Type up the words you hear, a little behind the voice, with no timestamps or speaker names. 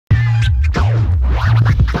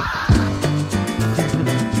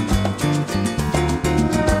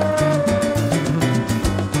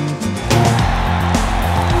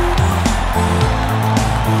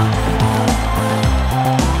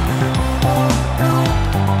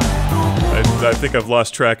I think I've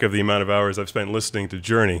lost track of the amount of hours I've spent listening to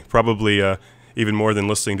Journey. Probably even more than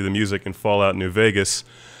listening to the music in Fallout New Vegas.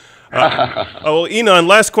 Well, Inon,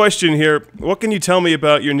 last question here. What can you tell me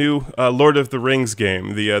about your new Lord of the Rings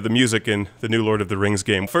game, the music in the new Lord of the Rings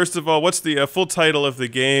game? First of all, what's the full title of the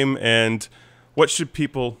game, and what should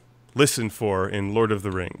people listen for in Lord of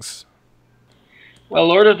the Rings? Well,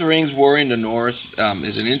 Lord of the Rings War in the North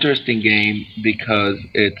is an interesting game because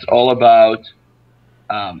it's all about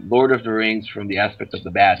Lord of the Rings from the aspect of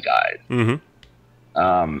the bad guys.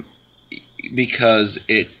 Mm-hmm. Because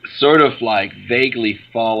it sort of like vaguely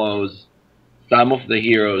follows some of the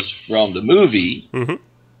heroes from the movie, mm-hmm.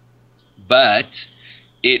 but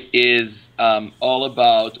it is all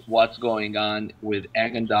about what's going on with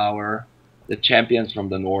Agendaur, the champions from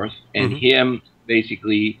the North, and mm-hmm. him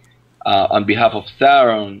basically on behalf of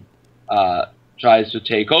Sauron tries to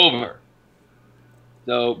take over.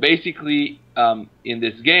 So basically in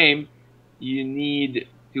this game you need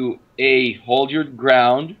to hold your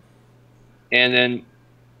ground and then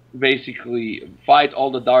basically fight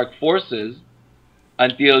all the dark forces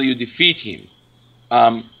until you defeat him.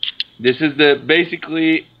 This is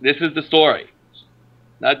the story.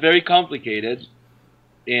 Not very complicated,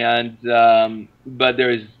 and but there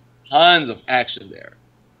is tons of action there.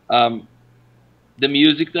 The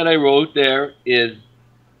music that I wrote there is,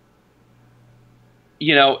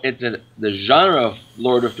 you know, it's the genre of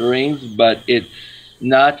Lord of the Rings, but it's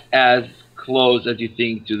not as close as you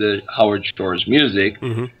think to the Howard Shore's music.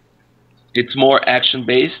 Mm-hmm. It's more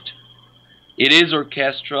action-based. It is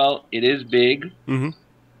orchestral. It is big, mm-hmm.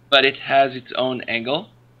 but it has its own angle.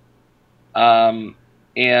 And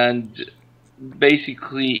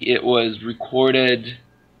basically, it was recorded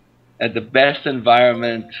at the best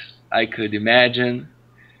environment I could imagine.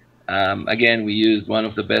 Again, we used one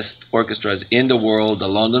of the best orchestras in the world, the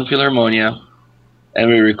London Philharmonia, and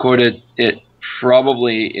we recorded it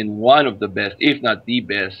probably in one of the best, if not the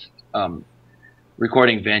best,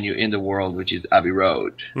 recording venue in the world, which is Abbey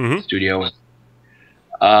Road mm-hmm. Studio,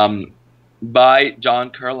 by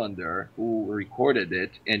John Kurlander, who recorded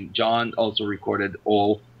it, and John also recorded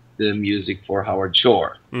all the music for Howard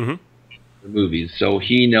Shore, mm-hmm. the movies. So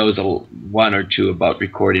he knows one or two about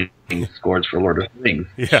recording scores for Lord of the Rings.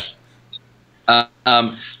 Yeah.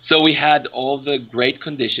 So we had all the great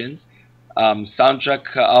conditions.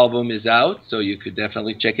 Soundtrack album is out, so you could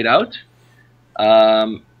definitely check it out.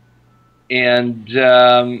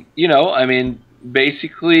 You know, I mean,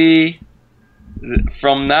 basically,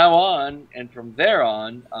 from now on and from there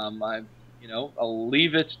on, I'll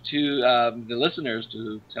leave it to the listeners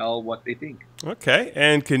to tell what they think. Okay,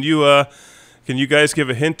 and can you guys give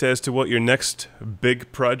a hint as to what your next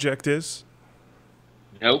big project is?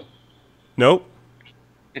 Nope. Nope.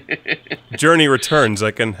 Journey returns.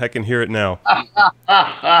 I can hear it now.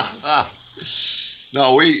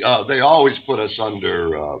 No, they always put us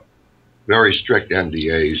under very strict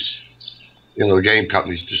NDAs. You know, the game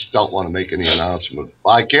companies just don't want to make any announcement.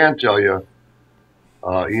 I can tell you,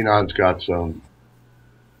 Inon's got some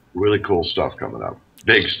really cool stuff coming up.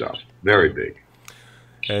 Big stuff, very big.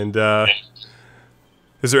 And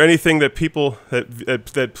is there anything that people,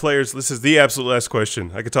 that players, this is the absolute last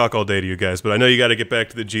question. I could talk all day to you guys, but I know you got to get back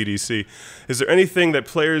to the GDC. Is there anything that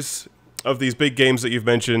players of these big games that you've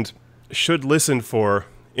mentioned should listen for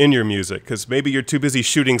in your music? Because maybe you're too busy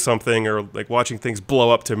shooting something or like watching things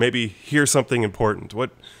blow up to maybe hear something important.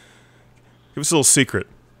 Give us a little secret.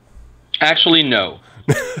 Actually, no.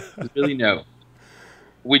 Really, no.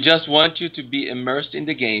 We just want you to be immersed in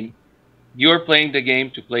the game. You're playing the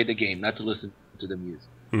game to play the game, not to listen to the music.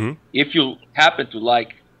 Mm-hmm. If you happen to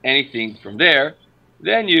like anything from there,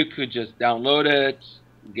 then you could just download it,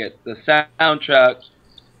 get the soundtrack,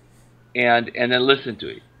 and then listen to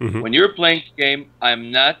it. Mm-hmm. When you're playing the game,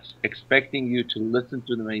 I'm not expecting you to listen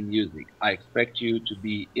to the main music. I expect you to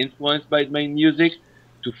be influenced by the main music,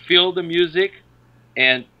 to feel the music,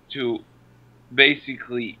 and to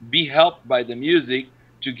basically be helped by the music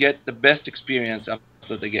to get the best experience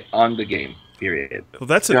on the game. Period. Well,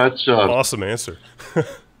 that's an awesome answer.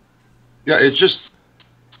 Yeah, it's just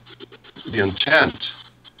the intent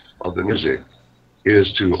of the music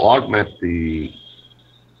is to augment the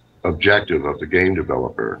objective of the game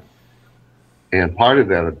developer, and part of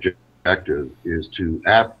that objective is to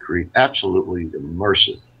create absolutely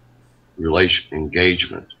immersive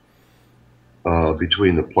engagement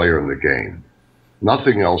between the player and the game.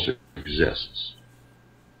 Nothing else exists,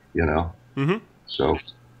 you know. Mm-hmm. So.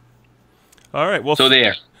 All right. Well,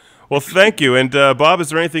 Well, thank you. And Bob, is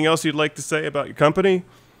there anything else you'd like to say about your company?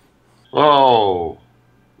 Oh,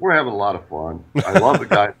 we're having a lot of fun. I love the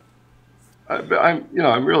guy.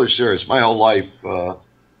 I'm really serious. My whole life,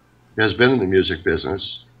 has been in the music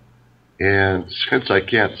business, and since I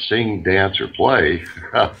can't sing, dance, or play,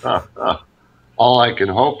 all I can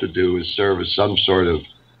hope to do is serve as some sort of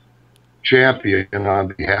champion on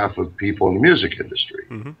behalf of people in the music industry.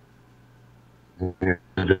 Mm-hmm.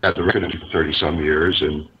 And at the record for 30-some years,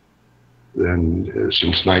 and then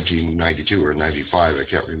since 1992 or 95, I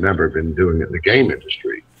can't remember, I've been doing it in the game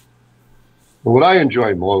industry. But what I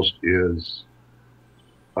enjoy most is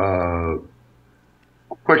a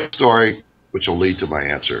quick story, which will lead to my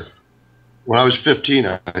answer. When I was 15,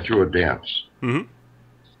 I threw a dance.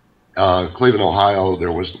 Mm-hmm. Cleveland, Ohio,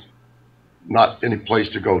 there was not any place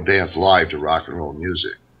to go dance live to rock and roll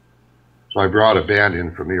music. So I brought a band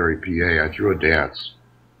in from Erie, PA. I threw a dance.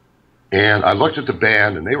 And I looked at the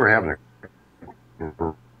band, and they were having a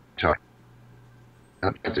time.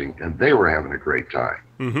 And they were having a great time.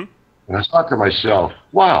 Mm-hmm. And I thought to myself,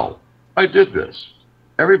 wow, I did this.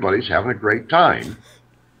 Everybody's having a great time.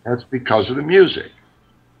 That's because of the music.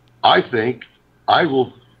 I think I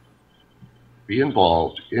will be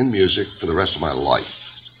involved in music for the rest of my life.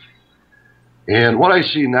 And what I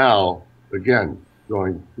see now, again,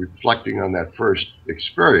 reflecting on that first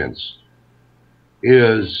experience,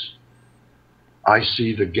 is I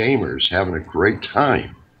see the gamers having a great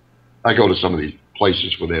time. I go to some of these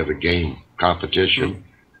places where they have a game competition.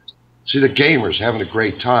 See the gamers having a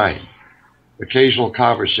great time. Occasional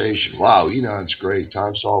conversation. Wow, Inon's great.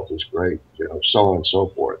 Tom Salt is great. You know, so on and so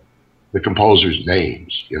forth. The composers'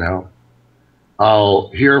 names, you know. I'll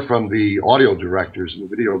hear from the audio directors and the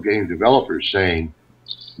video game developers saying,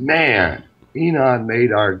 man, Inon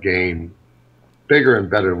made our game bigger and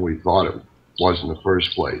better than we thought it was in the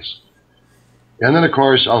first place. And then, of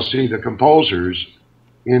course, I'll see the composers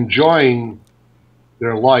enjoying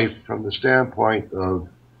their life from the standpoint of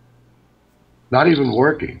not even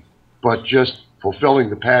working, but just fulfilling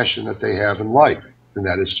the passion that they have in life, and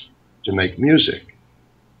that is to make music.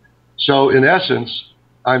 So, in essence,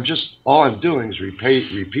 all I'm doing is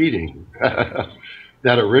repeating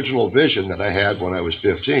that original vision that I had when I was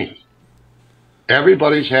 15.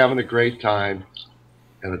 Everybody's having a great time,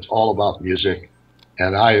 and it's all about music.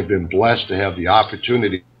 And I have been blessed to have the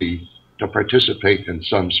opportunity to participate in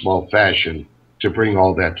some small fashion to bring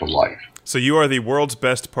all that to life. So you are the world's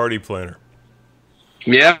best party planner.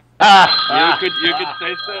 Yeah, you could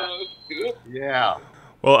say so. Yeah.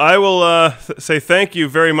 Well, I will say thank you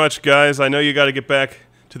very much, guys. I know you got to get back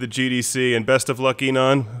to the GDC, and best of luck,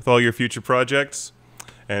 Inon, with all your future projects.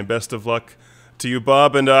 And best of luck to you,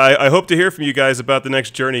 Bob. And I hope to hear from you guys about the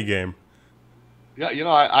next Journey game. Yeah, you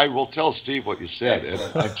know, I will tell Steve what you said, and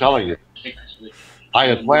I'm telling you, I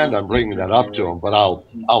had planned on bringing that up to him, but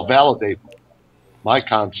I'll validate my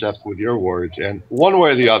concept with your words, and one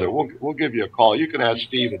way or the other, we'll give you a call. You can ask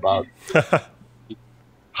Steve about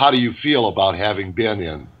how do you feel about having been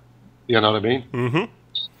in, you know what I mean? Mm-hmm.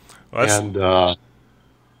 Well, and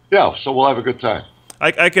yeah, so we'll have a good time.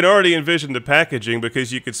 I can already envision the packaging,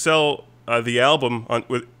 because you could sell the album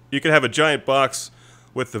you could have a giant box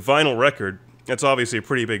with the vinyl record. That's obviously a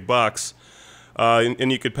pretty big box,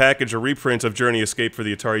 and you could package a reprint of Journey Escape for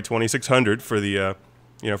the Atari 2600 for the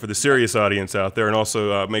for the serious audience out there, and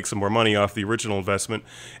also make some more money off the original investment.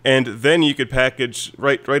 And then you could package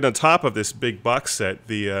right on top of this big box set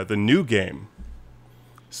the new game.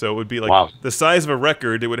 So it would be like the size of a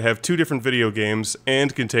record. It would have 2 different video games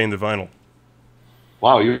and contain the vinyl.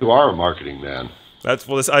 Wow, you are a marketing man. That's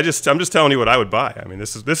I'm just telling you what I would buy. I mean,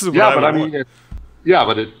 this is what yeah, I would but I want.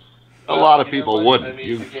 mean, a lot of people wouldn't.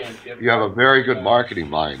 You have a very good marketing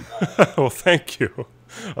mind. Well, thank you.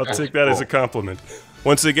 I'll take that as a compliment.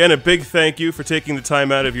 Once again, a big thank you for taking the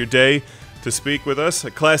time out of your day to speak with us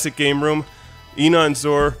at Classic Game Room. Inon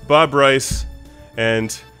Zur, Bob Rice,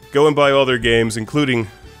 and go and buy all their games, including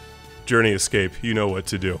Journey Escape. You know what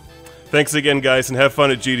to do. Thanks again, guys, and have fun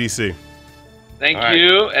at GDC. Thank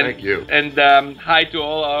you. Thank you. And hi to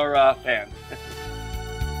all our fans.